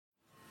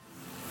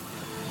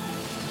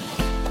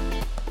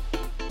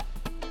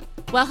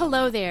Well,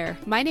 hello there.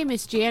 My name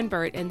is Jan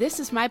Burt, and this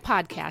is my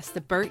podcast,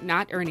 The Burt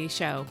Not Ernie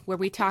Show, where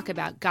we talk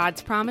about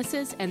God's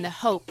promises and the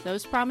hope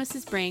those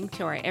promises bring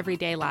to our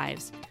everyday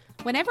lives.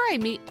 Whenever I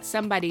meet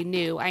somebody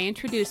new, I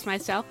introduce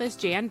myself as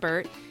Jan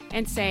Burt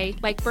and say,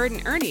 like Burt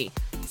and Ernie,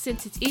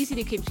 since it's easy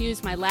to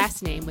confuse my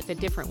last name with a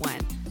different one.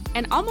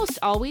 And almost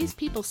always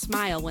people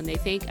smile when they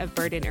think of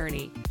Burt and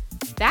Ernie.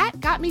 That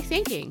got me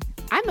thinking,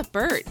 I'm a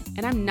Burt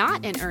and I'm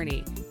not an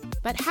Ernie.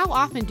 But how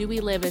often do we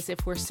live as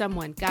if we're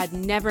someone God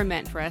never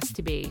meant for us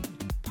to be?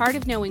 Part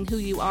of knowing who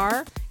you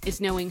are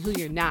is knowing who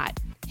you're not.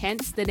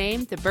 Hence the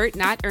name, The Burt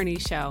Not Ernie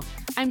Show.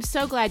 I'm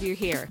so glad you're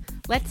here.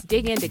 Let's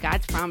dig into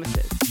God's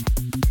promises.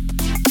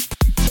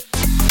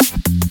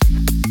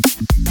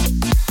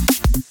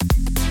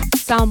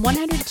 Psalm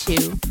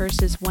 102,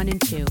 verses 1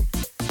 and 2.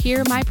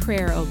 Hear my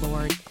prayer, O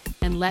Lord,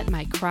 and let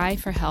my cry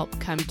for help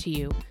come to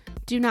you.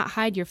 Do not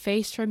hide your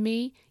face from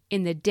me.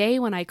 In the day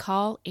when I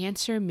call,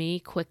 answer me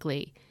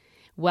quickly.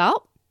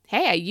 Well,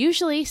 hey, I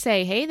usually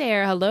say, hey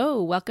there,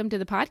 hello, welcome to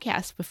the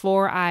podcast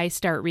before I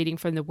start reading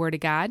from the Word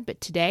of God.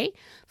 But today,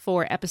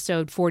 for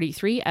episode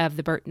 43 of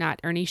the Burt Not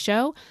Ernie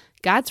Show,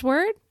 God's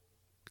Word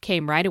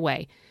came right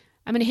away.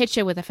 I'm going to hit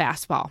you with a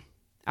fastball,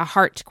 a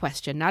heart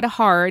question, not a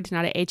hard,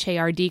 not a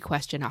H-A-R-D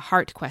question, a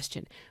heart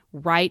question,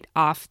 right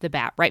off the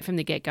bat, right from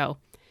the get-go.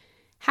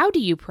 How do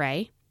you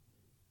pray?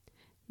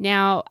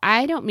 Now,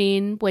 I don't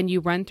mean when you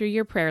run through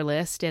your prayer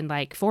list in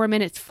like 4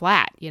 minutes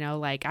flat,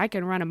 like I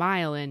can run a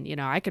mile and,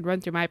 I could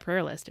run through my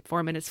prayer list at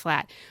 4 minutes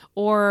flat.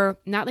 Or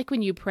not like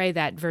when you pray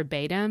that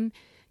verbatim,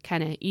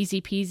 kind of easy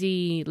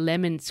peasy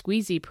lemon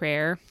squeezy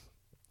prayer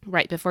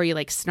right before you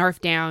like snarf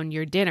down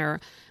your dinner.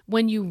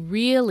 When you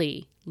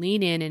really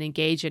lean in and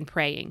engage in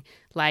praying,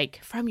 like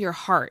from your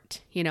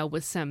heart,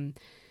 with some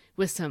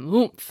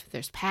oomph,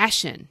 there's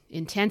passion,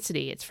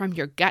 intensity. It's from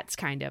your guts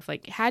kind of.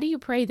 Like, how do you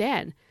pray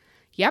then?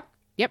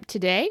 Yep,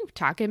 today,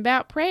 talking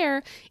about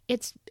prayer,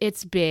 it's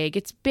big.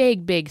 It's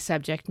big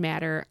subject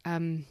matter.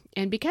 And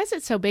because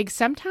it's so big,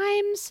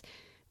 sometimes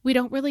we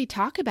don't really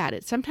talk about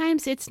it.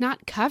 Sometimes it's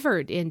not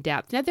covered in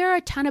depth. Now, there are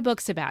a ton of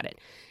books about it.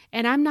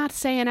 And I'm not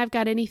saying I've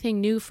got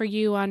anything new for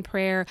you on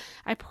prayer.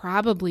 I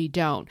probably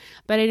don't.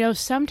 But I know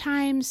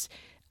sometimes,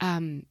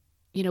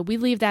 we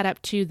leave that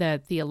up to the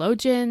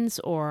theologians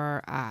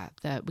or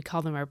we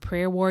call them our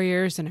prayer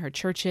warriors in our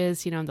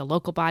churches. In the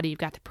local body, you've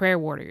got the prayer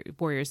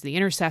warriors, the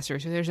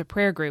intercessors, or there's a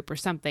prayer group or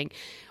something,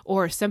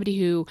 or somebody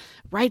who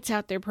writes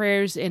out their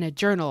prayers in a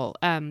journal,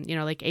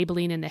 like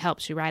Abeline in the Help,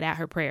 she write out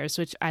her prayers,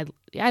 which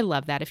I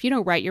love that. If you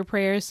don't write your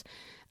prayers,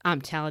 I'm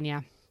telling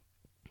you,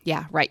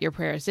 yeah, write your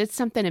prayers. It's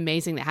something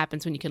amazing that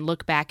happens when you can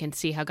look back and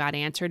see how God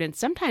answered. And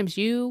sometimes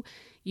you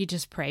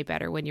just pray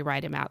better when you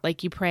write them out.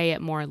 Like you pray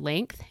at more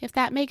length, if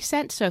that makes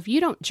sense. So if you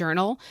don't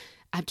journal,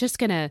 I'm just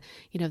going to,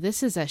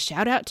 this is a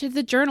shout out to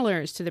the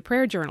journalers, to the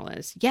prayer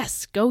journalists.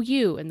 Yes, go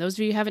you. And those of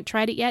you who haven't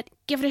tried it yet,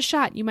 give it a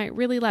shot. You might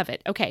really love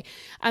it. Okay.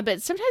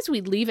 But sometimes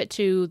we leave it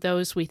to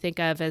those we think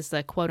of as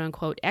the quote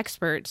unquote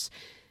experts.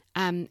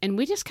 And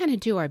we just kind of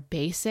do our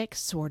basic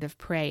sort of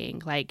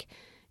praying. Like,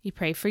 you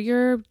pray for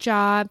your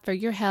job, for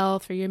your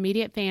health, for your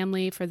immediate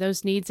family, for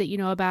those needs that you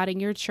know about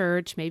in your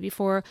church, maybe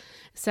for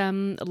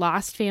some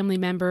lost family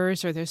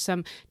members, or there's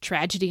some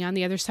tragedy on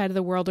the other side of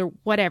the world, or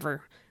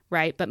whatever,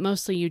 right? But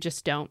mostly you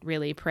just don't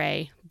really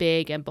pray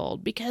big and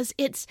bold because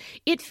it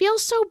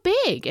feels so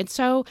big. And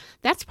so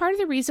that's part of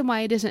the reason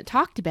why it isn't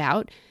talked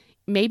about,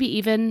 maybe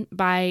even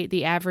by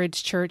the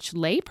average church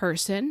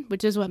layperson,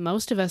 which is what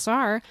most of us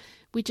are.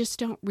 We just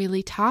don't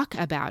really talk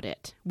about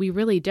it. We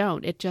really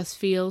don't. It just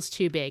feels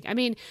too big. I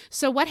mean,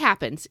 so what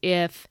happens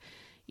if,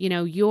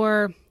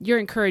 you're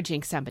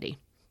encouraging somebody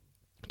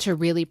to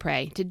really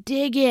pray, to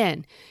dig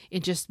in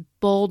just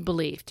bold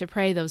belief, to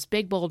pray those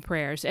big, bold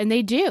prayers, and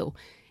they do,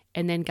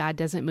 and then God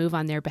doesn't move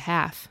on their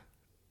behalf.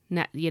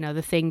 Not,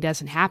 the thing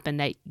doesn't happen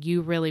that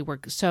you really were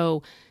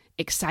so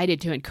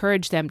excited to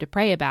encourage them to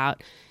pray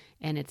about,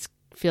 and it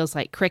feels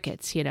like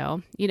crickets,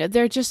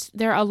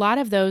 there are a lot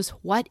of those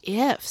what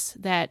ifs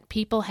that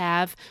people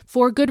have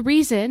for good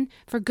reason,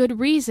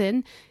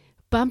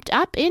 bumped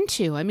up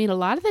into. I mean, a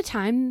lot of the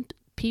time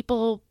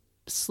people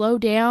slow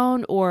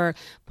down or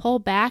pull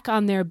back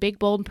on their big,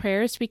 bold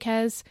prayers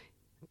because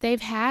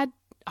they've had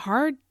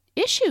hard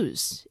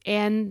issues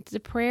and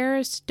the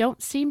prayers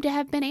don't seem to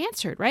have been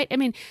answered, right? I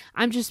mean,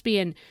 I'm just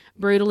being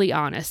brutally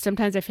honest.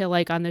 Sometimes I feel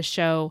like on this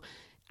show,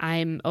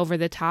 I'm over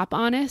the top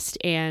honest,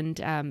 and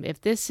I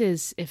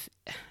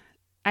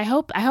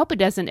hope it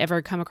doesn't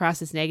ever come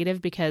across as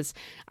negative, because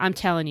I'm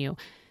telling you,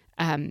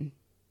 I'm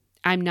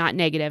not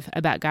negative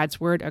about God's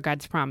word or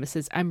God's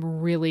promises.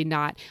 I'm really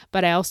not.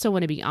 But I also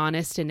want to be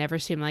honest and never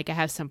seem like I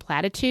have some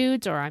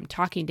platitudes or I'm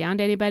talking down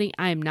to anybody.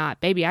 I'm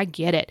not. Baby, I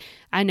get it.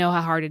 I know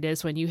how hard it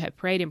is when you have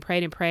prayed and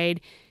prayed and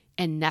prayed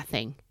and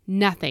nothing.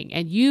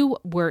 And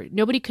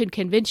nobody could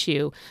convince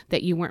you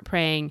that you weren't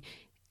praying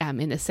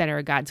in the center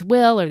of God's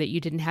will, or that you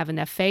didn't have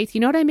enough faith.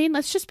 You know what I mean?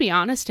 Let's just be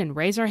honest and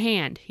raise our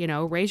hand,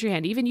 raise your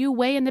hand. Even you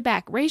way in the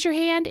back, raise your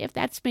hand if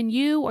that's been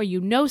you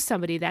or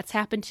somebody that's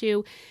happened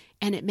to,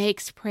 and it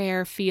makes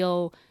prayer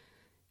feel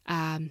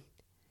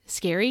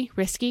scary,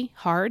 risky,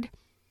 hard.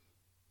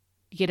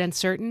 get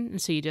uncertain,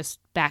 and so you just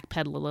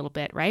backpedal a little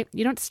bit, right?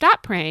 You don't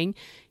stop praying.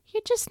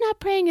 You're just not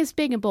praying as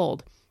big and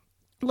bold.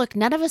 Look,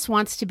 none of us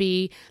wants to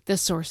be the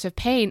source of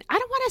pain. I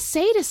don't want to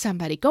say to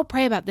somebody, go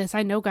pray about this.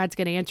 I know God's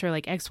going to answer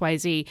like X, Y,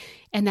 Z,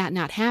 and that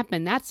not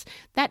happen.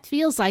 That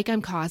feels like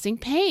I'm causing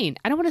pain.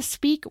 I don't want to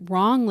speak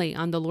wrongly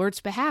on the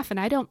Lord's behalf, and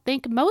I don't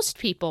think most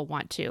people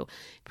want to.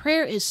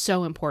 Prayer is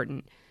so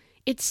important.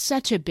 It's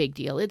such a big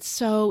deal. It's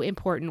so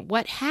important.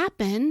 What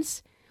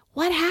happens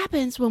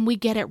when we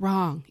get it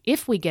wrong?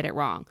 If we get it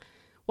wrong?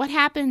 What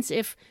happens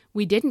if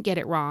we didn't get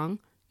it wrong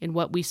in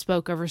what we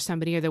spoke over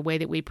somebody or the way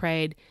that we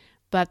prayed?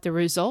 But the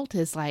result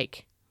is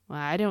like,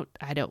 well,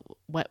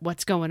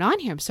 what's going on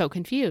here? I'm so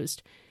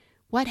confused.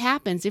 What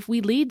happens if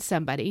we lead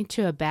somebody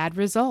to a bad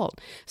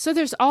result? So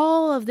there's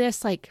all of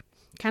this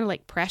kind of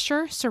like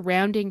pressure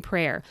surrounding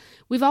prayer.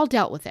 We've all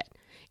dealt with it.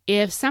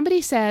 If somebody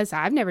says,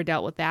 I've never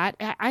dealt with that,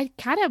 I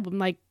kind of am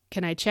like,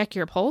 can I check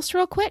your pulse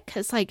real quick?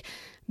 Because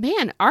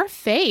man, our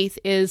faith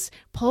is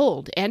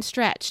pulled and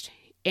stretched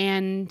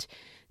and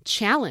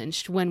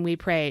challenged when we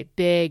pray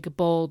big,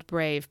 bold,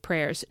 brave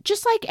prayers,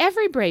 just like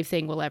every brave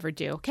thing we'll ever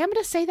do. Okay, I'm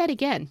going to say that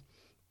again.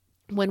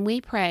 When we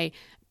pray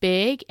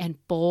big and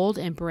bold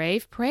and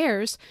brave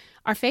prayers,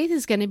 our faith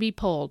is going to be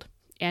pulled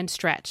and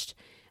stretched,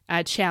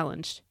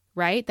 challenged,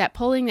 right? That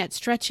pulling, that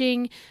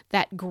stretching,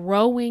 that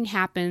growing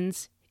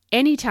happens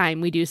anytime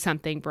we do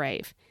something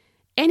brave.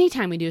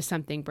 Anytime we do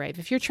something brave.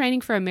 If you're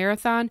training for a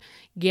marathon,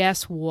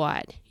 guess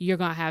what? You're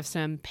going to have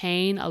some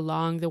pain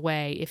along the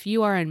way. If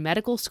you are in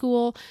medical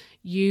school,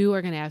 you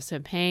are going to have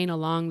some pain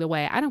along the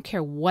way. I don't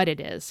care what it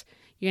is.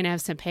 You're going to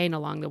have some pain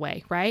along the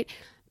way, right?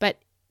 But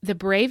the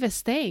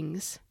bravest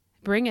things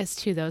bring us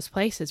to those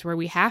places where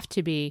we have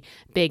to be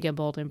big and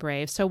bold and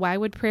brave. So why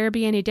would prayer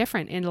be any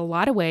different? In a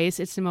lot of ways,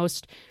 it's the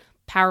most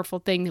powerful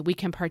thing that we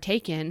can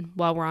partake in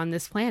while we're on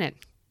this planet.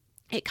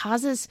 It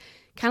causes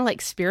kind of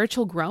like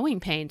spiritual growing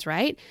pains,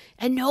 right?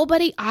 And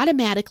nobody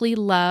automatically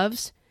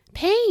loves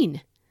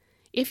pain.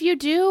 If you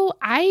do,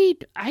 I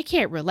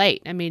can't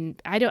relate. I mean,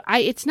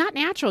 it's not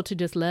natural to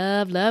just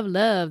love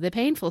the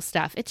painful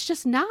stuff. It's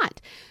just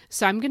not.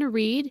 So I'm going to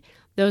read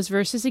those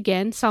verses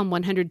again, Psalm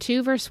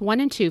 102, verse 1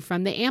 and 2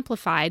 from the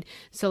Amplified.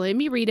 So let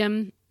me read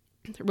them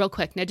real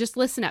quick. Now just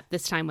listen up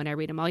this time when I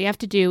read them. All you have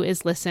to do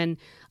is listen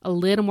a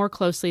little more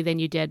closely than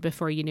you did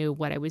before you knew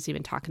what I was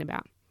even talking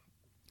about.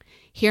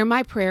 Hear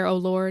my prayer, O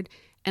Lord,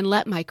 and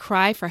let my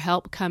cry for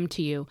help come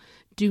to you.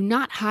 Do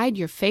not hide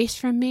your face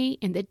from me.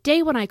 In the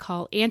day when I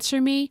call, answer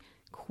me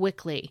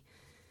quickly.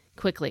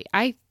 Quickly.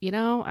 I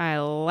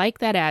like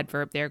that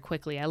adverb there,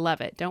 quickly. I love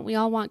it. Don't we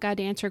all want God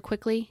to answer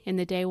quickly in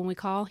the day when we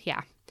call?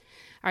 Yeah.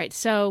 All right.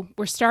 So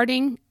we're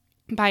starting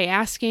by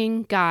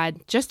asking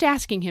God, just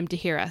asking him to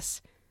hear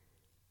us.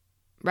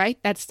 Right?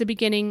 That's the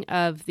beginning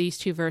of these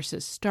two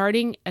verses.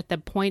 Starting at the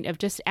point of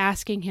just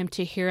asking him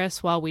to hear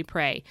us while we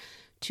pray.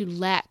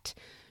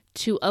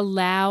 To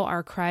allow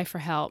our cry for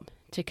help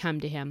to come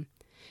to him.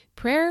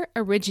 Prayer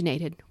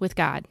originated with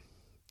God,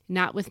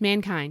 not with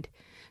mankind.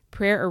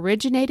 Prayer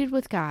originated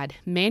with God.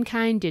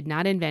 Mankind did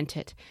not invent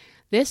it.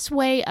 This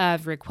way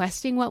of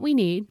requesting what we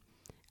need,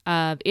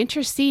 of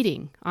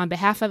interceding on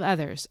behalf of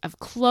others, of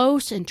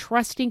close and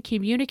trusting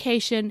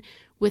communication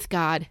with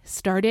God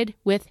started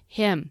with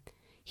him.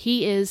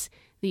 He is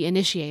the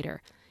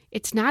initiator.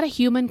 It's not a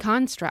human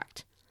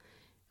construct.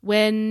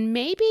 When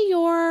maybe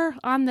you're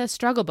on the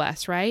struggle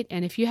bus, right?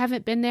 And if you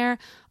haven't been there,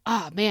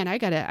 oh man, I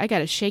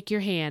gotta shake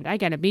your hand. I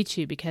gotta meet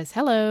you because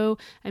hello.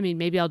 I mean,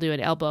 maybe I'll do an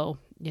elbow,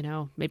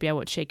 maybe I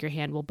won't shake your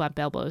hand. We'll bump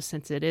elbows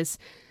since it is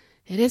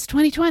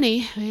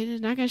 2020. We're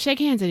not gonna shake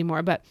hands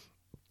anymore, but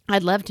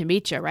I'd love to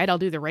meet you, right? I'll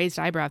do the raised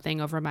eyebrow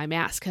thing over my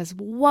mask because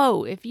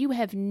whoa, if you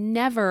have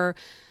never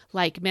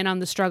been on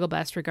the struggle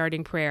bus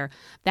regarding prayer,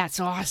 that's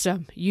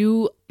awesome.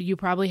 You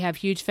probably have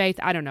huge faith.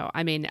 I don't know.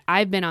 I mean,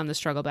 I've been on the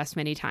struggle bus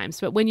many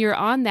times, but when you're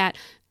on that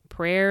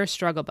prayer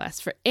struggle bus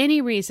for any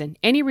reason,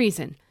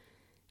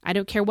 I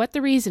don't care what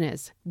the reason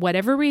is,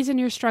 whatever reason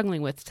you're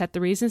struggling with, set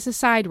the reasons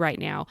aside right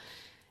now.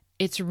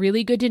 It's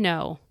really good to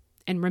know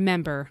and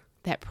remember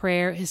that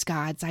prayer is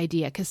God's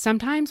idea. Because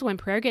sometimes when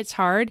prayer gets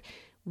hard,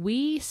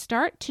 we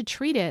start to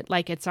treat it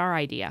like it's our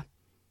idea,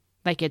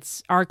 like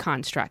it's our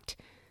construct.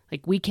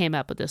 Like we came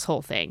up with this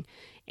whole thing,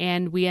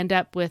 and we end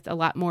up with a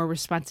lot more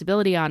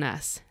responsibility on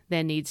us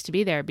than needs to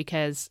be there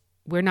because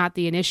we're not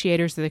the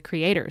initiators or the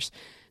creators.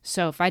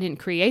 So if I didn't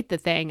create the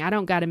thing, I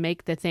don't got to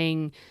make the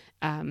thing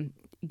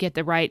get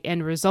the right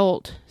end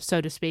result, so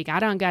to speak.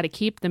 I don't got to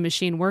keep the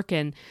machine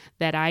working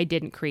that I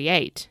didn't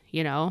create,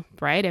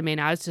 right? I mean,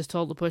 I was just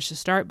told to push the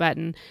start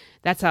button.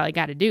 That's all I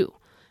got to do.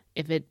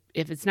 If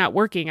it's not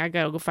working, I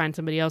got to go find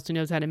somebody else who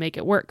knows how to make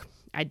it work.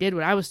 I did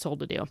what I was told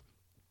to do.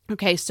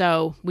 Okay,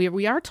 so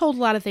we are told a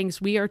lot of things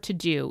we are to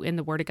do in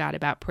the Word of God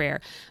about prayer,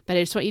 but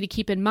I just want you to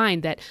keep in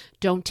mind that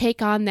don't take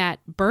on that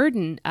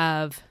burden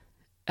of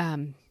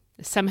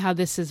somehow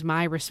this is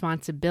my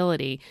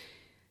responsibility.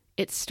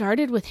 It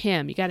started with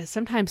him. You got to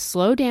sometimes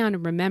slow down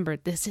and remember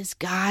this is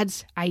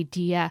God's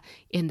idea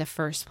in the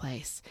first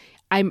place.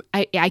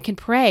 I can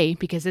pray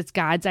because it's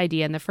God's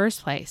idea in the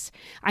first place.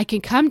 I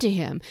can come to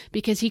him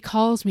because he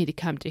calls me to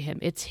come to him.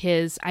 It's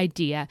his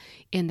idea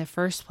in the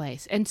first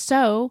place. And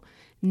so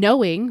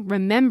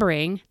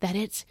remembering that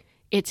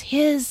it's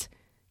his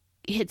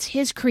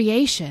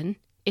creation,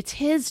 it's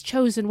his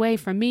chosen way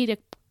for me to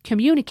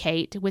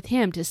communicate with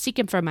him, to seek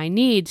him for my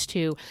needs,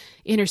 to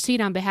intercede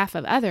on behalf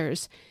of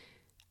others.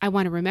 I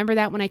want to remember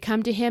that when I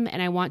come to him,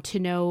 and I want to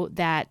know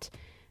that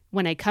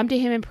when I come to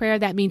him in prayer,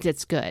 that means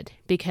it's good,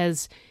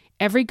 because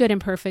every good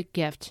and perfect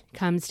gift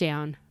comes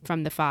down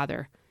from the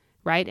Father,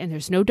 right? And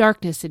there's no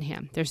darkness in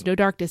him. There's no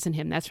darkness in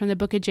him. That's from the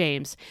book of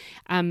James.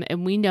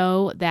 And we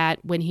know that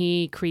when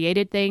he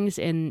created things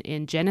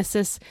in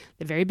Genesis,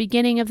 the very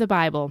beginning of the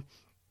Bible,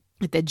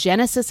 at the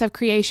genesis of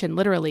creation,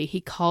 literally,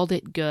 he called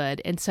it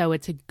good. And so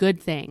it's a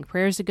good thing.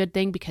 Prayer is a good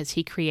thing because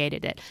he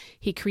created it.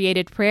 He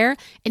created prayer,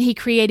 and he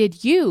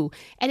created you.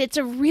 And it's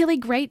a really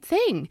great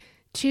thing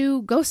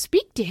to go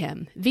speak to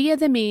him via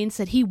the means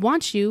that he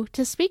wants you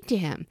to speak to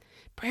him.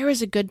 Prayer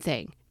is a good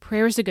thing.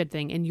 Prayer is a good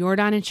thing, and you're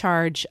not in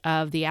charge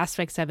of the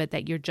aspects of it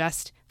that you're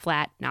just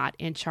flat not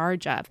in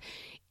charge of.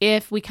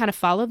 If we kind of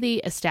follow the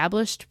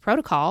established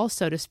protocol,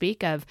 so to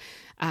speak, of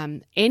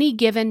any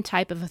given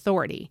type of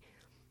authority,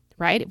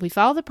 right? If we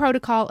follow the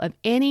protocol of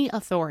any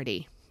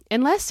authority,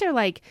 unless they're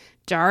like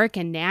dark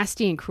and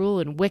nasty and cruel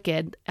and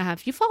wicked,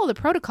 if you follow the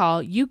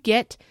protocol, you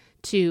get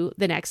to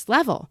the next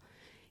level.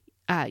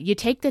 You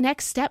take the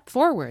next step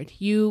forward.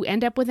 You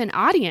end up with an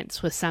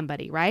audience with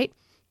somebody, right?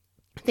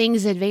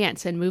 Things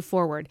advance and move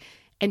forward.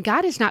 And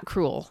God is not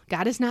cruel.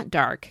 God is not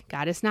dark.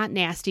 God is not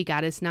nasty.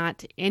 God is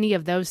not any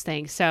of those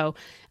things. So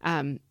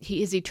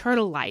he is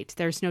eternal light.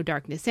 There's no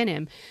darkness in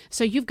him.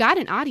 So you've got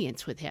an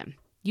audience with him.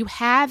 You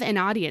have an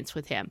audience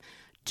with him.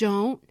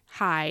 Don't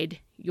hide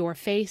your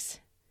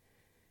face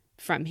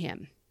from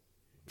him.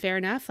 Fair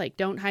enough? Like,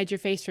 don't hide your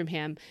face from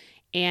him.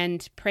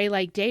 And pray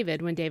like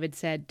David when David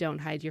said, "Don't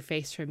hide your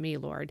face from me,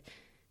 Lord."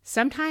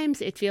 Sometimes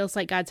it feels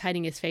like God's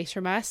hiding his face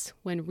from us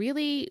when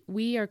really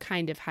we are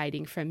kind of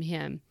hiding from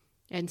him.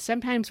 And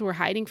sometimes we're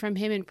hiding from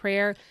him in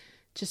prayer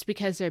just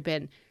because there have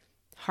been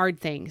hard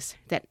things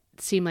that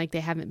seem like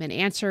they haven't been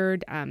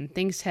answered.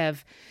 Things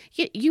have,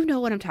 you know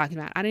what I'm talking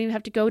about. I don't even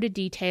have to go to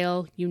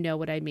detail. You know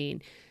what I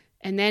mean.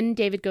 And then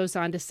David goes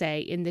on to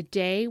say, "In the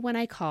day when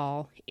I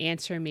call,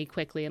 answer me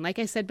quickly." And like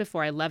I said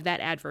before, I love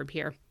that adverb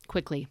here,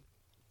 quickly,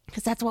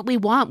 because that's what we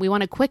want. We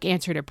want a quick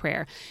answer to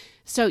prayer.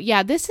 So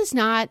yeah, this is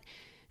not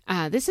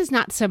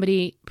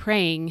somebody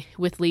praying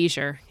with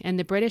leisure. And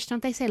the British,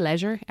 don't they say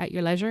leisure, at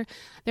your leisure?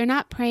 They're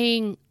not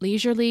praying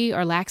leisurely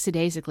or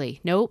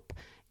lackadaisically. Nope.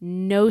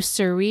 No,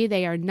 sirree,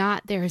 they are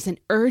not. There is an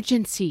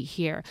urgency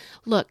here.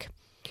 Look,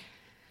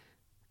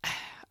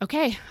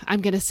 okay,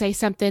 I'm going to say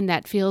something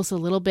that feels a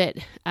little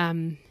bit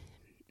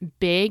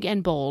big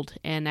and bold,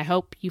 and I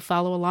hope you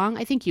follow along.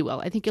 I think you will.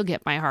 I think you'll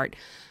get my heart.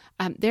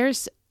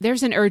 There's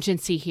an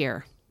urgency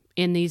here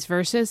in these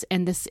verses,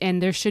 and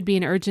there should be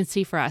an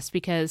urgency for us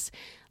because,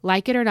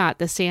 like it or not,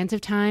 the sands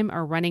of time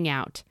are running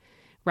out,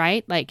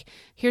 right? Like,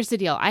 here's the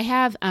deal. I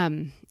have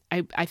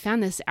I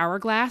found this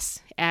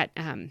hourglass at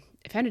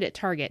I found it at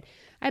Target.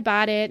 I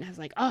bought it and I was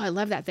like, oh, I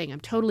love that thing. I'm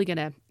totally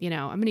gonna,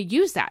 I'm gonna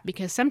use that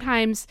because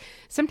sometimes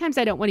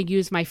I don't want to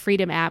use my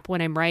Freedom app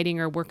when I'm writing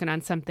or working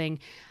on something,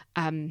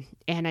 and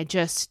I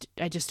just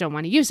don't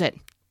want to use it.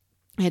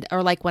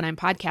 Or like when I'm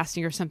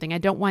podcasting or something, I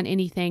don't want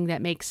anything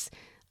that makes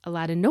a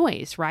lot of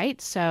noise,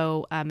 right?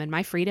 So, and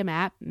my Freedom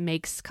app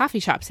makes coffee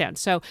shop sounds.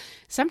 So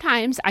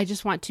sometimes I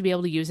just want to be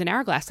able to use an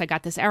hourglass. I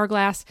got this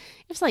hourglass.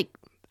 It was like,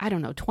 I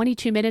don't know,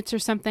 22 minutes or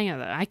something.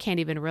 I can't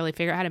even really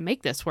figure out how to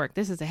make this work.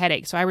 This is a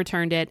headache. So I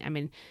returned it. I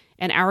mean,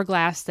 an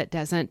hourglass that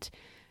doesn't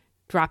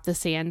drop the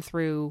sand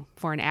through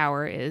for an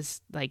hour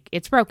is like,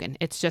 it's broken.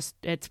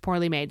 It's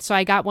poorly made. So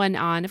I got one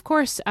on, of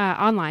course,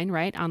 online,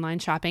 right? Online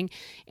shopping,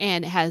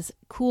 and it has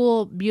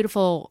cool,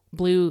 beautiful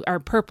blue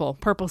or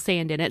purple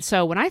sand in it.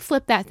 So when I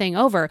flip that thing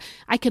over,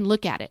 I can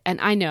look at it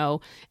and I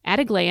know at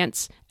a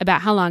glance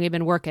about how long I've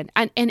been working.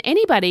 And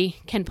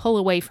anybody can pull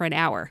away for an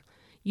hour.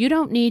 You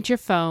don't need your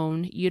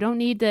phone. You don't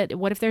need that.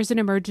 What if there's an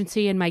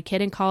emergency and my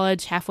kid in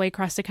college halfway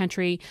across the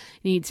country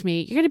needs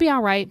me? You're going to be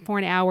all right for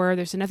an hour.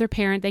 There's another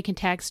parent they can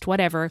text,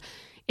 whatever.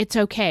 It's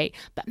okay.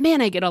 But man,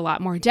 I get a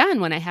lot more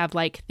done when I have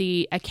like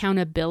the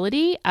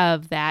accountability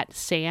of that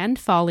sand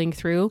falling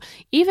through,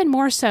 even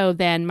more so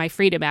than my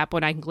Freedom app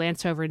when I can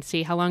glance over and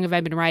see how long have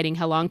I been writing,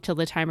 how long till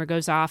the timer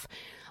goes off,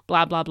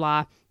 blah, blah,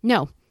 blah.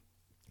 No,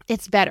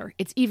 it's better.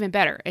 It's even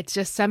better. It's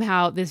just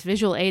somehow this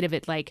visual aid of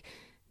it like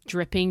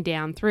dripping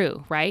down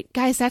through, right?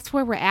 Guys, that's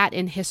where we're at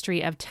in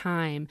history of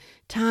time.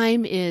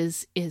 Time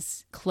is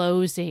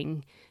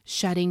closing,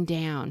 shutting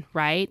down,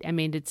 right? I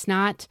mean, it's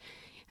not,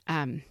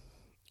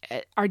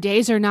 our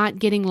days are not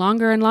getting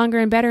longer and longer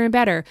and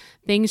better.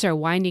 Things are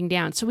winding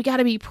down. So we got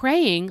to be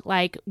praying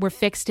like we're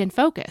fixed and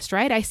focused,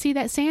 right? I see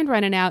that sand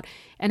running out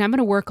and I'm going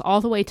to work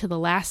all the way to the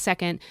last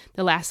second,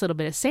 the last little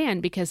bit of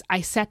sand, because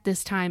I set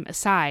this time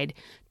aside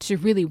to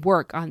really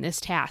work on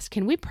this task.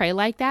 Can we pray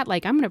like that?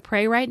 Like, I'm going to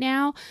pray right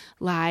now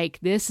like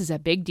this is a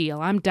big deal.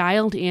 I'm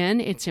dialed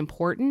in. It's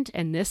important.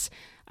 And this,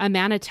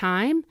 amount of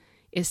time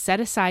is set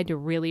aside to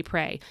really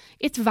pray.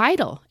 It's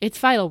vital. It's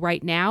vital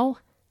right now,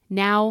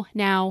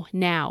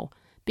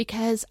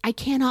 because I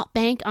cannot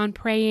bank on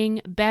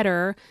praying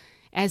better,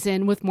 as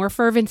in with more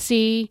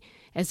fervency,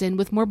 as in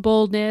with more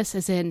boldness,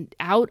 as in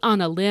out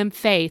on a limb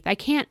faith. I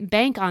can't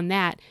bank on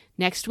that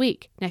next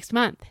week, next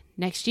month,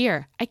 next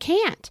year. I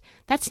can't.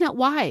 That's not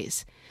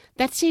wise.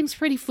 That seems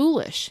pretty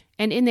foolish.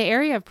 And in the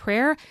area of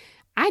prayer,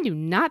 I do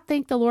not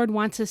think the Lord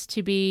wants us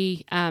to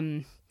be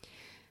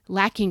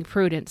lacking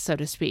prudence, so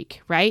to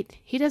speak, right?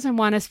 He doesn't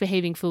want us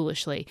behaving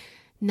foolishly.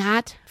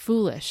 Not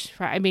foolish.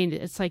 I mean,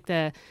 it's like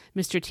the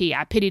Mr. T,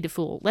 I pity the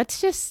fool.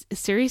 Let's just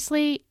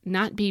seriously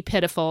not be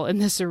pitiful in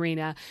this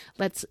arena.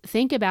 Let's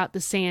think about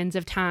the sands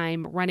of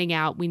time running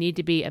out. We need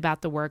to be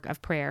about the work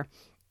of prayer.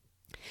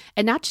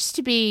 And not just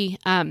to be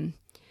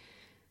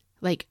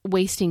like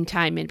wasting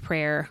time in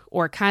prayer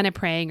or kind of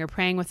praying or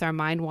praying with our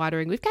mind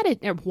watering. We've got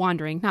it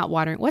wandering, not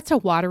watering. What's a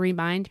watery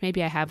mind?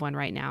 Maybe I have one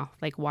right now,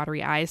 like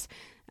watery eyes.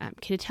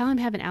 Can you tell I'm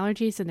having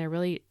allergies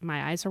and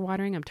my eyes are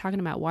watering? I'm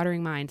talking about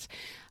watering minds.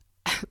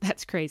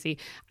 That's crazy.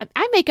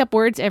 I make up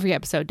words every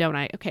episode, don't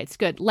I? Okay, it's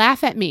good.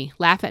 Laugh at me.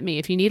 Laugh at me.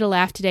 If you need a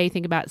laugh today,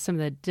 think about some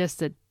of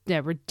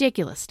the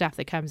ridiculous stuff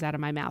that comes out of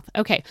my mouth.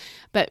 Okay,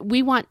 but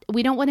we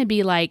don't want to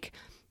be like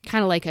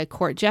kind of like a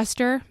court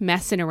jester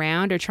messing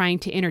around or trying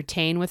to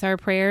entertain with our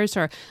prayers,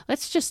 or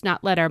let's just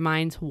not let our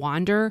minds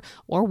wander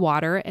or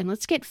water, and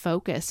let's get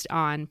focused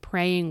on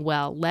praying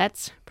well.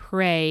 Let's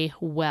pray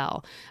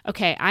well.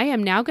 Okay, I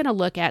am now going to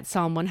look at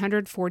Psalm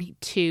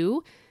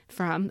 142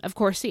 from, of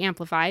course, the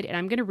Amplified, and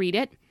I'm going to read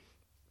it.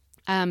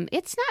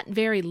 It's not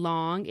very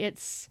long.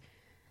 It's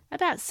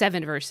about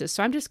 7 verses.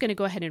 So I'm just going to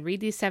go ahead and read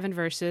these 7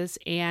 verses.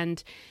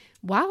 And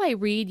while I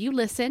read, you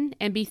listen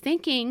and be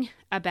thinking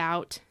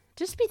about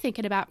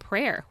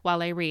prayer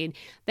while I read.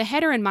 The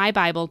header in my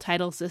Bible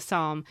titles this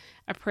psalm,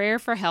 A Prayer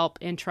for Help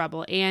in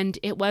Trouble, and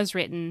it was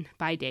written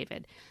by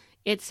David.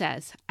 It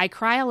says, I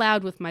cry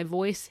aloud with my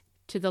voice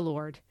to the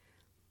Lord.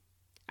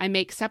 I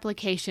make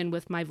supplication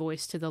with my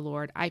voice to the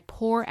Lord. I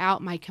pour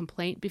out my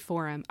complaint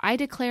before him. I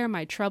declare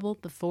my trouble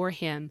before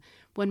him.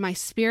 When my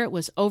spirit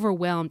was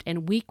overwhelmed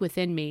and weak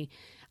within me,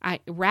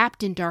 I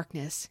wrapped in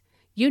darkness.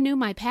 You knew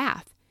my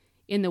path.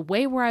 In the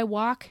way where I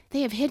walk,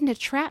 they have hidden a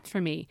trap for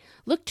me.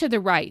 Look to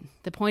the right,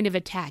 the point of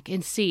attack,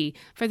 and see,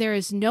 for there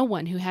is no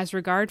one who has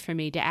regard for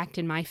me to act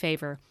in my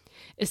favor.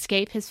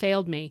 Escape has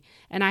failed me,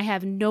 and I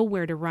have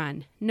nowhere to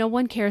run. No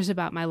one cares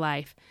about my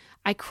life.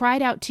 I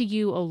cried out to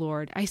you, O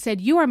Lord. I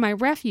said, you are my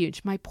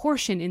refuge, my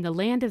portion in the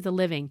land of the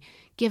living.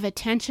 Give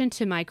attention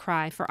to my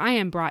cry, for I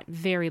am brought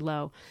very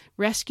low.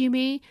 Rescue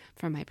me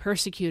from my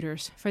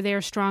persecutors, for they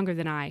are stronger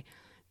than I.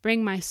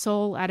 Bring my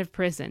soul out of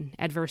prison,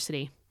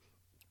 adversity,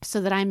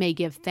 so that I may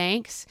give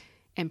thanks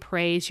and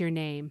praise your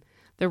name.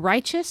 The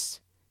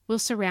righteous will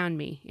surround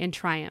me in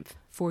triumph,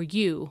 for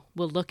you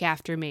will look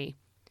after me.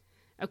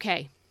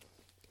 Okay,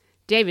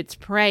 David's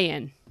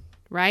praying.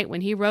 Right?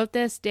 When he wrote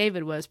this,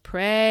 David was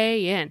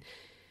praying.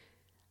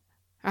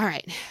 All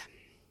right.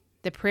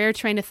 The prayer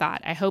train of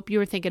thought. I hope you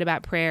were thinking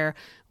about prayer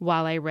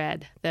while I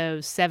read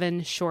those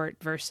 7 short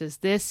verses.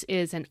 This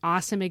is an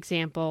awesome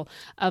example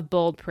of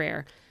bold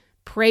prayer.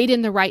 Prayed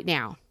in the right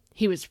now.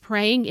 He was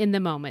praying in the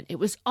moment. It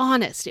was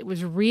honest. It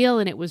was real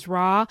and it was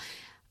raw.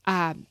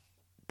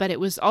 But it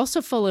was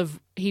also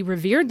he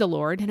revered the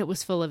Lord, and it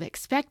was full of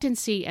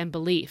expectancy and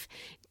belief.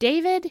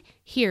 David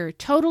here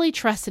totally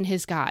trusts in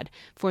his God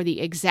for the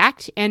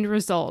exact end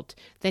result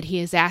that he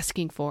is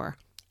asking for,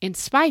 in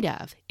spite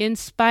of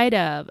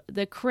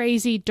the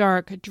crazy,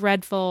 dark,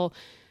 dreadful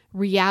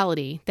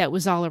reality that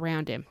was all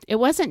around him. It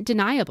wasn't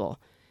deniable.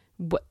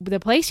 The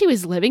place he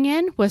was living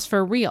in was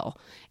for real,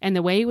 and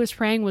the way he was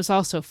praying was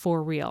also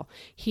for real.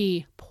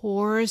 He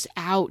pours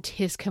out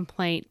his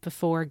complaint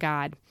before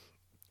God.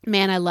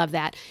 Man, I love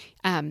that.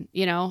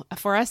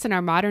 For us in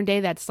our modern day,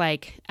 that's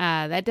like,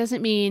 that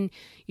doesn't mean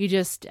you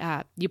just,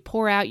 you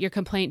pour out your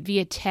complaint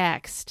via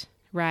text,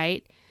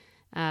 right?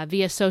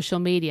 Via social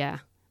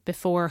media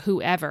before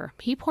whoever.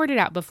 He poured it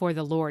out before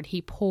the Lord.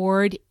 He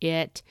poured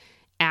it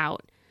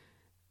out.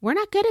 We're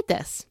not good at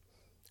this.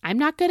 I'm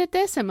not good at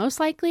this, and most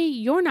likely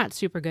you're not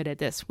super good at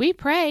this. We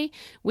pray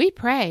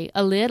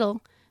a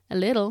little,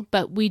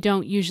 but we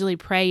don't usually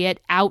pray it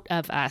out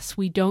of us.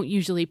 We don't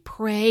usually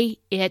pray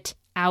it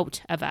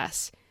out of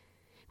us.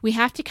 We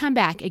have to come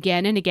back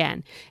again and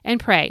again and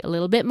pray a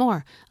little bit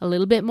more, a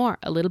little bit more,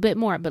 a little bit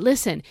more. But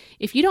listen,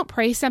 if you don't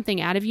pray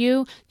something out of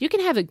you, you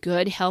can have a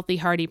good, healthy,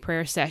 hearty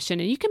prayer session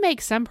and you can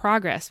make some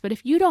progress. But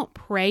if you don't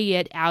pray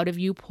it out of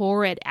you,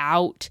 pour it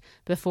out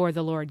before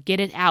the Lord. Get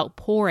it out,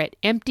 pour it,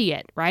 empty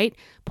it, right?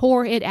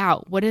 Pour it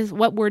out.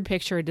 What word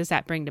picture does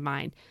that bring to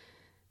mind?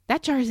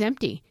 That jar is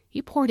empty.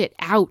 You poured it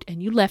out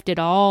and you left it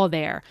all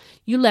there.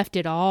 You left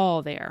it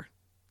all there.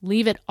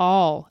 Leave it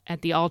all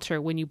at the altar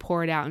when you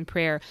pour it out in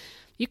prayer.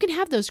 You can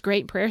have those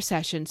great prayer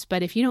sessions,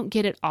 but if you don't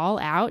get it all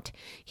out,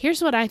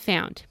 here's what I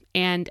found.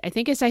 And I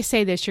think as I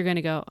say this, you're going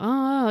to go,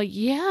 oh,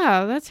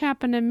 yeah, that's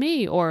happened to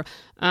me. Or,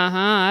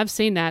 I've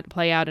seen that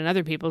play out in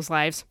other people's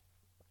lives.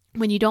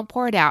 When you don't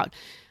pour it out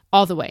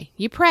all the way,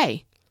 you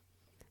pray.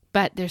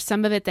 but there's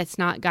some of it that's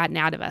not gotten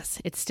out of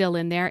us. It's still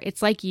in there.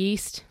 It's like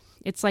yeast.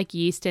 It's like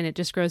yeast, and it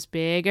just grows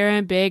bigger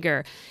and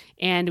bigger.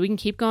 And we can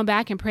keep going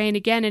back and praying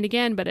again and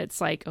again, but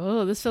it's like,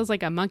 oh, this feels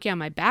like a monkey on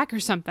my back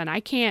or something. I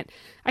can't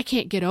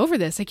get over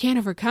this. I can't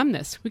overcome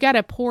this. We got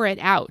to pour it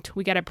out.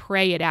 We got to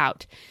pray it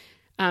out.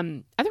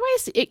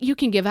 Otherwise, you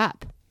can give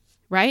up,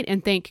 right?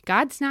 And think,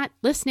 God's not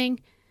listening.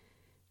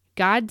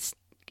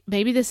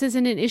 Maybe this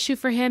isn't an issue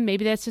for him.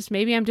 Maybe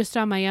I'm just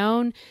on my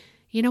own.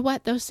 You know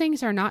what? Those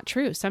things are not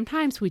true.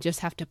 Sometimes we just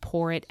have to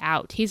pour it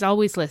out. He's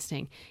always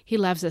listening. He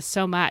loves us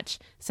so much.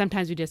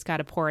 Sometimes we just got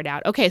to pour it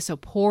out. Okay, so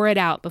pour it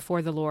out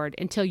before the Lord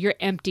until you're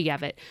empty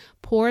of it.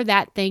 Pour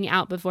that thing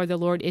out before the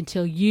Lord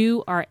until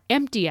you are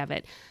empty of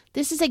it.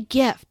 This is a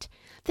gift.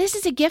 This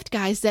is a gift,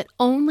 guys, that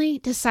only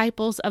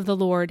disciples of the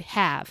Lord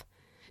have.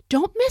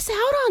 Don't miss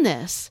out on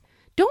this.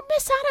 Don't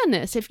miss out on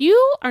this. If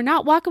you are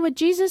not walking with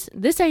Jesus,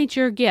 this ain't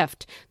your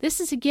gift.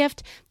 This is a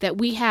gift that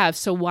we have.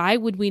 So why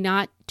would we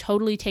not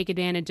totally take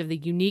advantage of the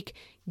unique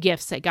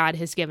gifts that God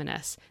has given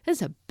us? This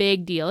is a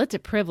big deal. It's a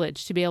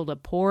privilege to be able to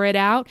pour it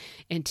out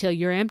until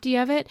you're empty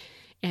of it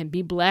and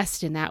be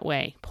blessed in that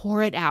way.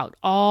 Pour it out,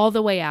 all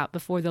the way out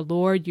before the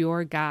Lord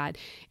your God.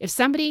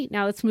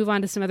 Now let's move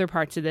on to some other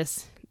parts of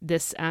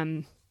this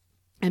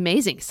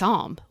amazing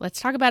psalm. Let's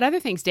talk about other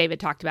things David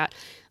talked about,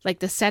 like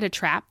the set a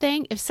trap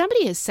thing. If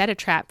somebody has set a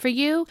trap for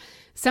you,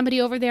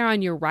 somebody over there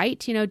on your right,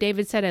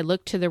 David said, I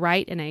look to the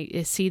right and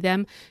I see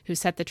them who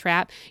set the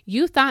trap.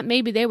 You thought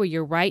maybe they were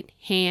your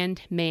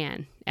right-hand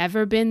man.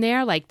 Ever been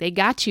there? Like, they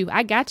got you,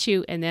 I got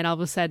you. And then all of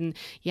a sudden,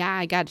 yeah,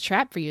 I got a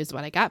trap for you is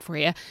what I got for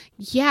you.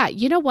 Yeah,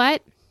 you know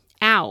what?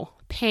 Ow,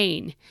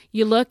 pain.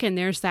 You look and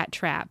there's that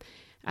trap.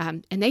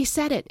 And they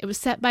set it. It was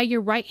set by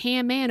your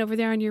right-hand man over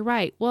there on your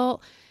right.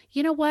 Well,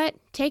 you know what?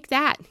 Take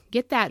that.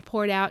 Get that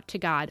poured out to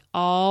God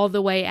all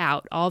the way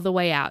out, all the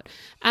way out.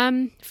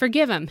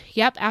 Forgive him.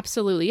 Yep,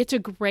 absolutely. It's a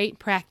great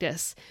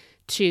practice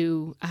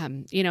to,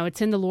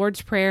 it's in the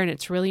Lord's Prayer and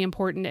it's really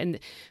important and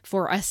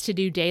for us to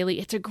do daily.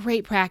 It's a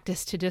great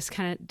practice to just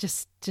kind of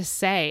just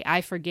say,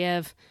 I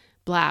forgive,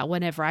 blah,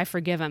 whenever I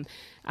forgive him.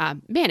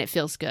 Man, it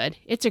feels good.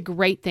 It's a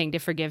great thing to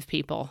forgive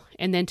people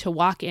and then to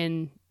walk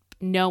in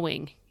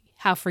knowing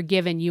how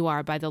forgiven you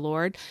are by the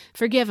Lord.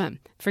 Forgive him.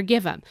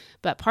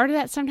 But part of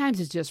that sometimes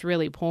is just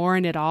really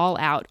pouring it all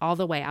out, all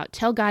the way out.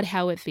 Tell God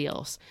how it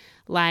feels.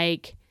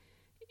 Like,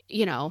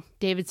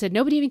 David said,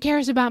 nobody even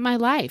cares about my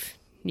life.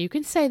 You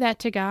can say that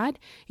to God.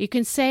 You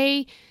can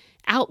say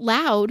out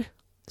loud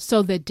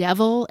so the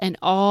devil and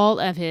all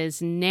of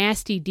his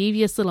nasty,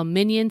 devious little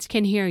minions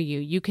can hear you.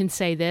 You can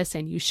say this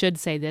and you should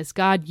say this.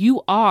 God,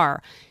 you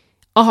are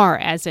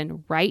as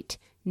in right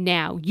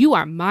now. You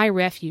are my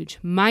refuge,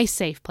 my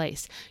safe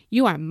place.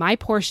 You are my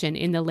portion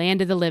in the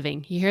land of the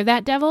living. You hear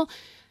that, devil?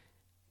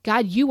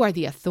 God, you are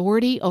the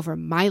authority over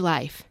my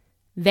life.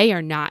 They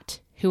are not.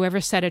 Whoever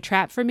set a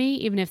trap for me,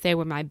 even if they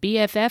were my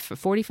BFF for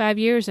 45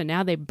 years and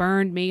now they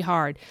burned me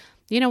hard.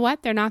 You know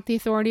what? They're not the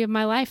authority of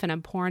my life, and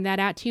I'm pouring that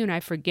out to you, and I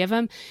forgive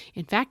them.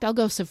 In fact, I'll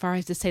go so far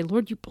as to say,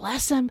 Lord, you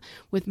bless them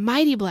with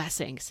mighty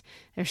blessings.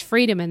 There's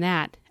freedom in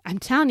that. I'm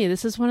telling you,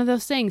 this is one of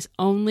those things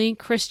only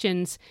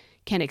Christians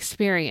can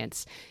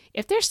experience.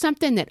 If there's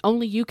something that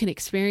only you can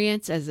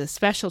experience as a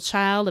special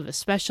child of a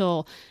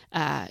special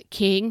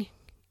king,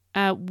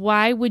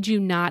 why would you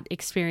not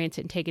experience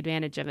it and take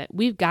advantage of it?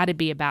 We've got to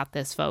be about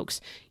this,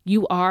 folks.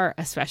 You are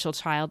a special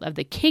child of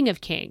the King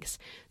of Kings.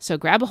 So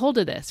grab a hold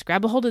of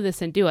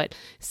this and do it.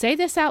 Say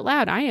this out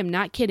loud. I am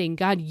not kidding.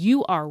 God,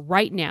 you are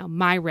right now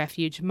my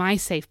refuge, my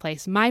safe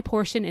place, my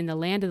portion in the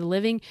land of the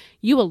living.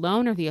 You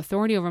alone are the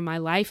authority over my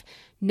life.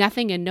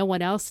 Nothing and no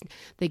one else.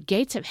 The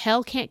gates of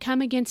hell can't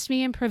come against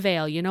me and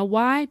prevail. You know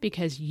why?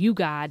 Because you,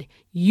 God,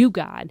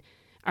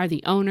 are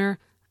the owner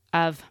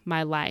of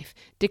my life.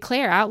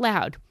 Declare out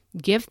loud.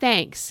 Give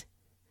thanks,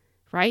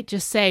 right?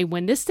 Just say,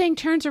 when this thing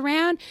turns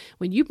around,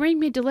 when you bring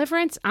me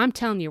deliverance, I'm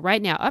telling you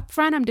right now, up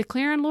front, I'm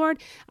declaring,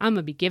 Lord, I'm going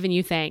to be giving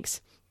you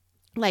thanks.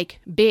 Like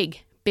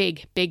big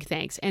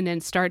thanks. And then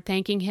start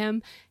thanking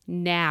him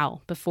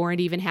now before it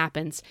even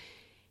happens.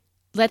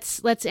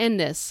 Let's end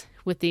this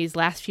with these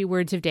last few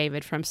words of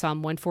David from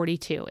Psalm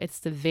 142. It's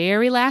the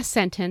very last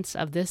sentence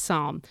of this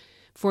psalm.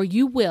 For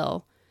you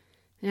will.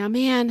 Now,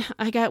 man,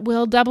 I got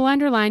will double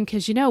underlined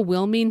because,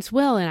 will means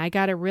will. And I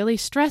got to really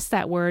stress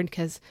that word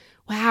because,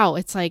 wow,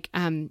 it's like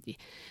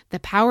the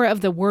power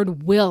of the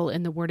word will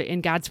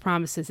in God's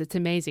promises. It's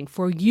amazing.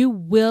 For you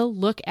will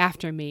look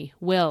after me.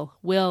 Will.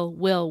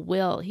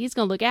 He's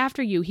going to look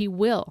after you. He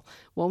will.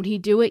 Won't he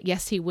do it?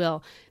 Yes, he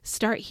will.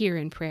 Start here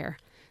in prayer.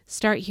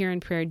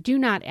 Do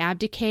not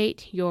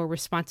abdicate your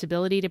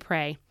responsibility to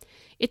pray.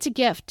 It's a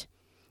gift.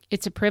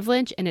 It's a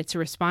privilege and it's a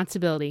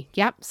responsibility.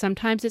 Yep,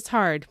 sometimes it's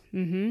hard.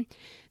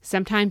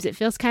 Sometimes it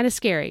feels kind of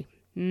scary.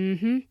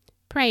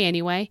 Pray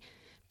anyway.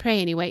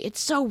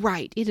 It's so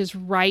right. It is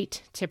right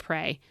to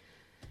pray.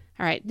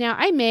 All right, now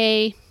I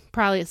may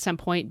probably at some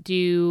point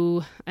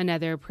do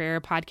another prayer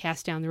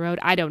podcast down the road.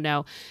 I don't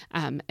know.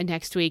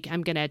 Next week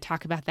I'm going to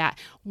talk about that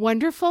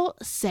wonderful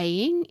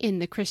saying in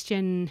the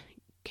Christian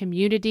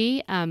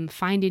community,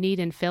 Find a Need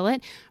and Fill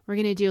It. We're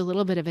going to do a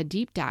little bit of a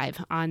deep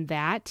dive on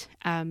that.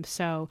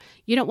 So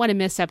you don't want to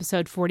miss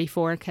episode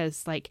 44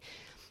 because,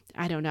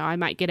 I don't know, I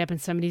might get up in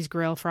somebody's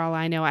grill for all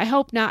I know. I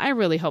hope not. I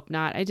really hope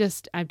not. I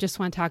just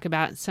want to talk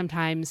about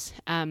sometimes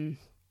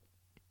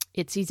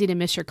it's easy to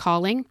miss your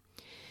calling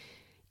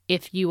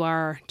if you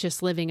are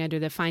just living under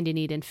the Find a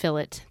Need and Fill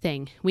It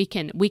thing. We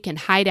can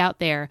hide out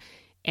there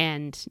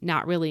and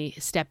not really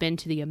step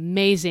into the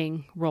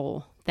amazing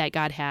role that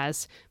God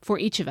has for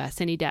each of us,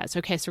 and He does.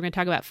 Okay, so we're going to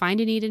talk about Find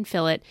a Need and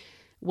Fill It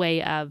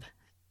way of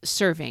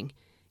serving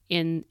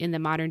in the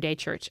modern day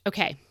church.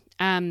 Okay,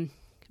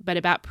 but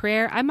about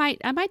prayer, I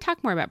might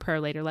talk more about prayer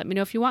later. Let me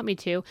know if you want me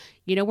to.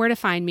 You know where to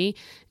find me,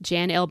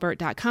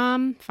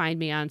 janelbert.com. Find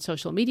me on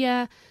social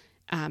media.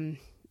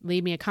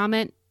 Leave me a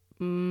comment.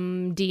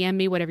 DM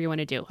me, whatever you want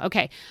to do.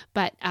 Okay,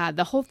 but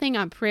the whole thing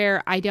on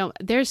prayer, I don't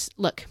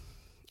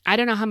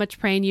know how much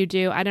praying you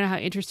do. I don't know how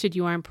interested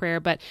you are in prayer,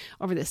 but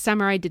over the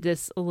summer I did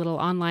this little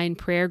online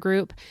prayer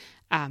group.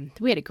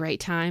 We had a great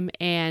time,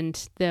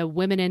 and the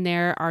women in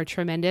there are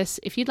tremendous.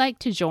 If you'd like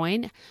to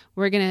join,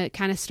 we're going to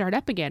kind of start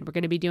up again. We're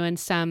going to be doing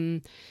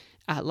some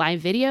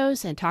live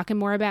videos and talking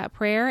more about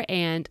prayer,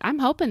 and I'm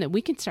hoping that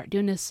we can start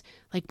doing this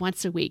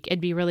once a week. It'd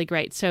be really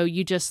great. So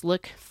you just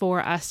look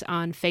for us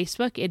on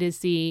Facebook. It is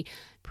the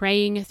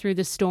Praying Through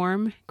the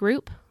Storm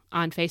group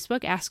on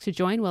Facebook. Ask to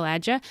join. We'll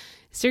add you.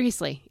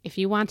 Seriously, if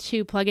you want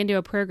to plug into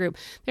a prayer group,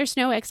 there's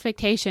no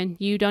expectation.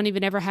 You don't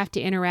even ever have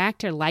to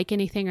interact or like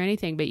anything or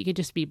anything, but you can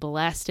just be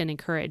blessed and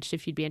encouraged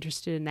if you'd be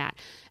interested in that.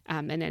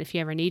 And then if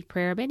you ever need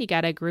prayer, man, you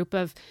got a group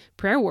of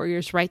prayer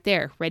warriors right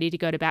there ready to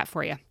go to bat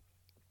for you.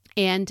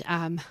 And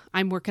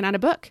I'm working on a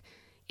book.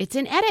 It's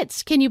in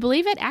edits. Can you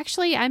believe it?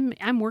 Actually,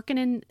 I'm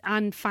working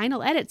on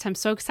final edits. I'm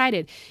so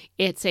excited.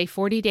 It's a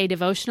 40-day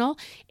devotional,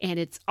 and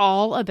it's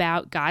all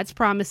about God's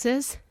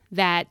promises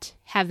that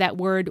have that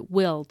word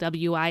will,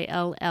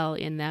 W-I-L-L,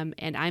 in them,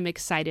 and I'm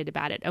excited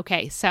about it.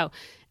 Okay, so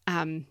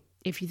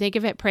if you think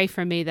of it, pray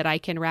for me that I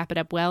can wrap it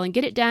up well and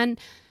get it done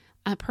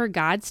per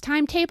God's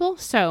timetable.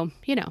 So,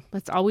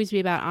 let's always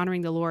be about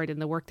honoring the Lord in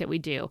the work that we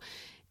do.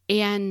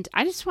 And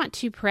I just want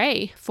to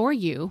pray for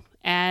you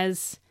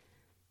as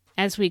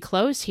we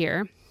close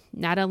here.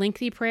 Not a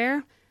lengthy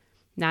prayer,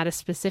 not a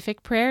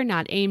specific prayer,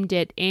 not aimed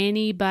at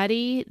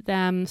anybody.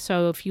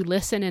 So if you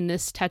listen and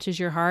this touches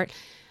your heart,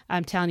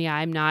 I'm telling you,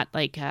 I'm not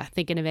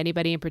thinking of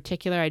anybody in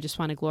particular. I just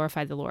want to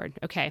glorify the Lord.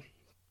 Okay,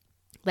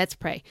 let's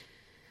pray.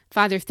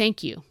 Father,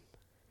 thank you.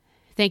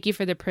 Thank you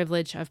for the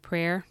privilege of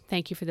prayer.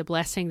 Thank you for the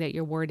blessing that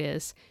your word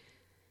is.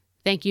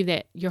 Thank you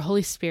that your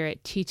Holy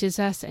Spirit teaches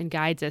us and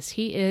guides us.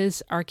 He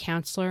is our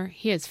counselor.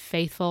 He is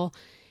faithful.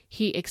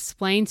 He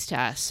explains to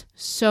us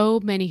so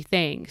many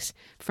things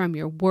from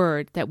your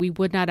word that we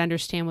would not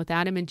understand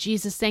without him. And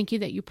Jesus, thank you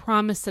that you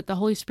promised that the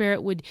Holy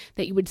Spirit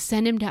that you would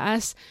send him to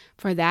us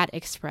for that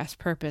express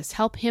purpose.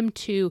 Help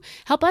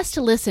us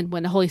to listen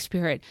when the Holy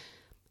Spirit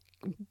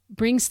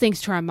brings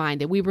things to our mind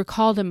that we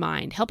recall to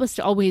mind. Help us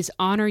to always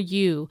honor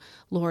you,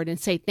 Lord, and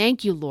say,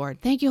 thank you,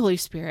 Lord. Thank you, Holy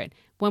Spirit,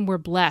 when we're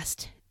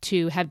blessed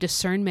to have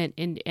discernment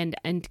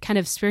and kind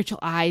of spiritual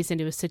eyes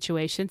into a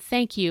situation.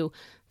 Thank you,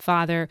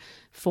 Father,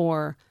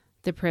 for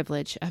the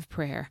privilege of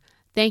prayer.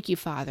 Thank you,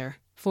 Father,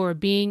 for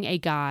being a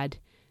God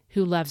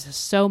who loves us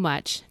so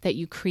much that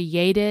you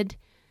created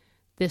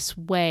this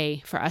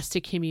way for us to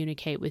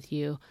communicate with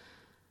you.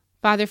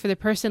 Father, for the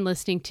person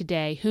listening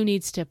today who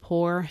needs to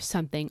pour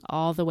something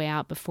all the way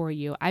out before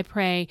you, I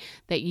pray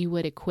that you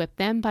would equip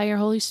them by your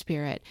Holy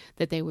Spirit,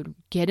 that they would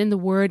get in the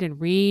Word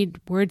and read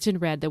words in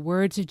red, the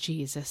words of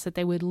Jesus, that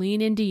they would lean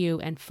into you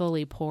and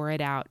fully pour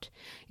it out.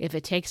 If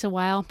it takes a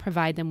while,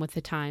 provide them with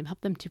the time.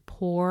 Help them to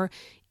pour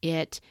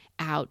it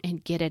out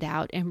and get it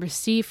out and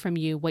receive from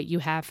you what you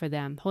have for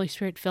them. Holy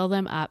Spirit, fill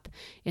them up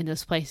in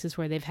those places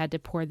where they've had to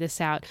pour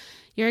this out.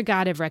 You're a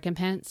God of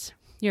recompense.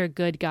 You're a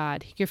good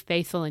God. You're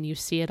faithful and you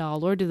see it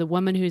all. Lord, to the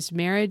woman whose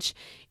marriage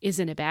is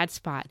in a bad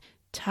spot,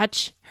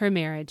 touch her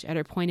marriage at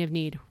her point of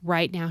need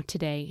right now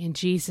today in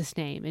Jesus'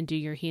 name and do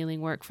your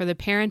healing work. For the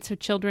parents of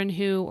children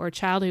who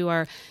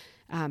are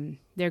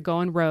they're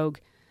going rogue,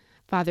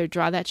 Father,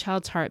 draw that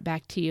child's heart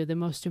back to you. The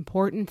most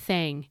important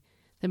thing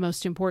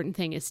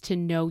is to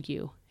know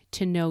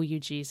you,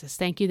 Jesus.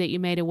 Thank you that you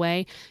made a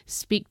way.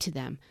 Speak to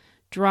them.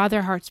 Draw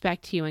their hearts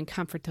back to you and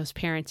comfort those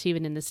parents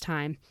even in this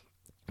time.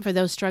 For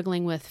those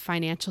struggling with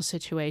financial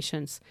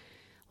situations,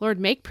 Lord,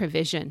 make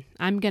provision.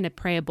 I'm going to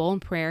pray a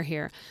bold prayer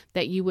here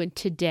that you would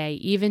today,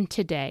 even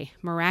today,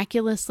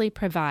 miraculously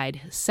provide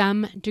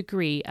some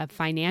degree of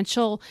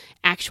financial,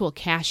 actual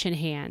cash in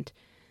hand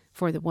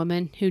for the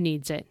woman who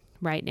needs it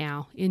right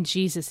now. In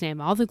Jesus'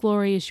 name, all the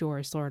glory is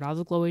yours, Lord. All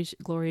the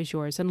glory is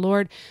yours. And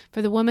Lord,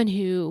 for the woman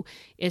who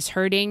is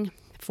hurting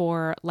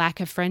for lack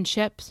of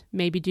friendships,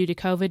 maybe due to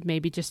COVID,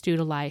 maybe just due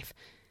to life,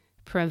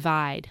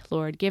 provide,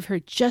 Lord. Give her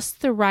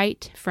just the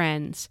right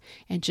friends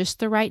and just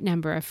the right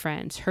number of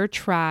friends, her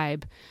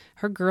tribe,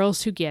 her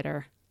girls who get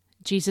her.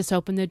 Jesus,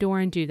 open the door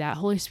and do that.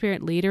 Holy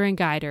Spirit, lead her and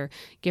guide her.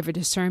 Give her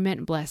discernment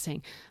and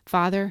blessing.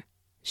 Father,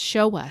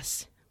 show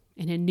us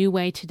in a new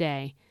way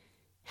today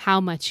how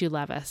much you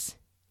love us.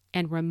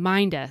 and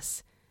remind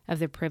us of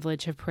the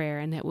privilege of prayer,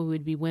 and that we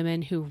would be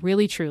women who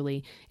really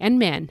truly, and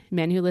men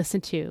who listen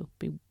to,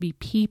 be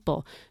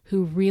people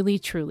who really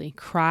truly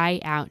cry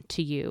out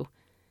to you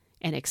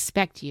and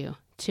expect you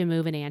to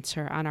move and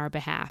answer on our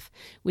behalf.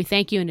 We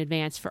thank you in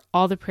advance for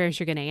all the prayers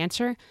you're going to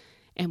answer,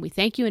 and we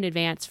thank you in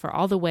advance for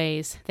all the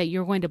ways that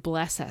you're going to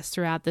bless us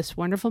throughout this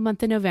wonderful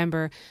month of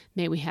November.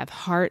 May we have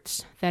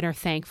hearts that are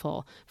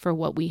thankful for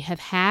what we have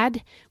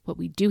had, what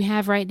we do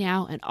have right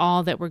now, and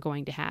all that we're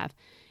going to have.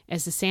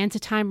 As the sands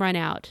of time run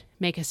out,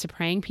 make us a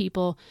praying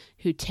people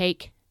who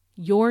take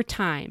your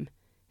time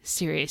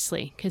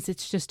seriously, because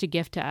it's just a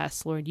gift to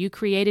us. Lord, you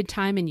created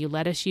time and you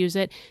let us use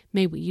it.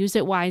 May we use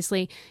it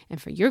wisely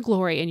and for your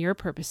glory and your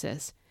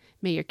purposes.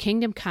 May your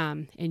kingdom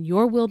come and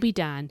your will be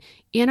done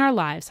in our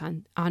lives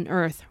on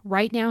earth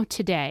right now,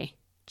 today,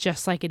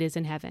 just like it is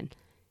in heaven.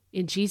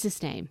 In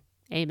Jesus' name,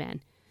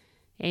 amen.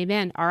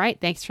 Amen. All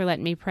right. Thanks for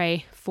letting me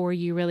pray for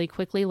you really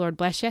quickly. Lord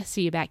bless you.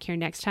 See you back here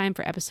next time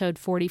for episode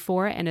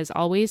 44. And as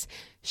always,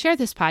 share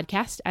this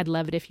podcast. I'd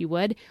love it if you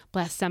would.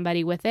 Bless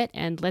somebody with it.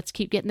 And let's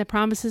keep getting the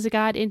promises of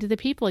God into the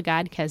people of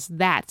God, because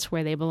that's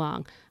where they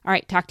belong. All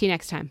right. Talk to you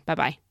next time.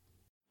 Bye-bye.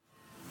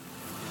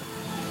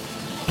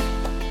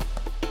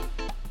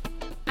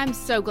 I'm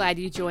so glad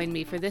you joined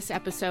me for this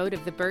episode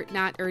of the Bout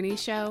Not Ernie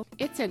Show.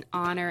 It's an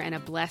honor and a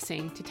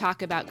blessing to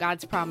talk about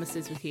God's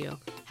promises with you.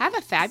 Have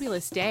a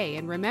fabulous day,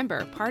 and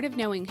remember, part of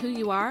knowing who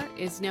you are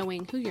is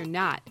knowing who you're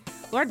not.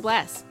 Lord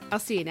bless. I'll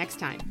see you next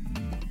time.